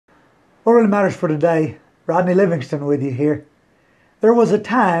What really matters for today, Rodney Livingston with you here. There was a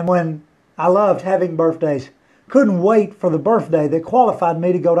time when I loved having birthdays. Couldn't wait for the birthday that qualified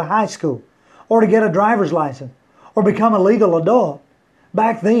me to go to high school, or to get a driver's license, or become a legal adult.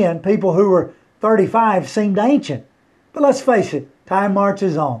 Back then, people who were 35 seemed ancient. But let's face it, time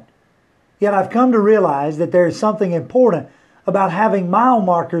marches on. Yet I've come to realize that there is something important about having mile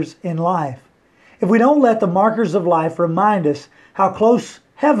markers in life. If we don't let the markers of life remind us how close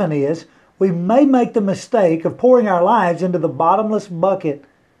heaven is, we may make the mistake of pouring our lives into the bottomless bucket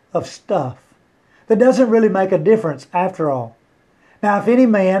of stuff that doesn't really make a difference after all. Now, if any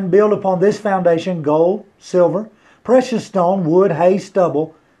man build upon this foundation gold, silver, precious stone, wood, hay,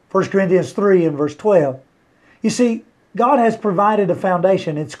 stubble, 1 Corinthians 3 and verse 12. You see, God has provided a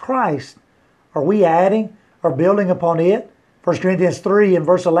foundation. It's Christ. Are we adding or building upon it? 1 Corinthians 3 and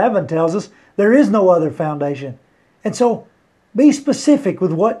verse 11 tells us there is no other foundation. And so be specific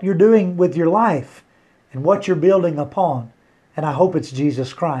with what you're doing with your life and what you're building upon. And I hope it's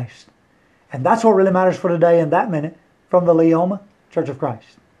Jesus Christ. And that's what really matters for today in that minute from the Leoma Church of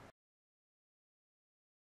Christ.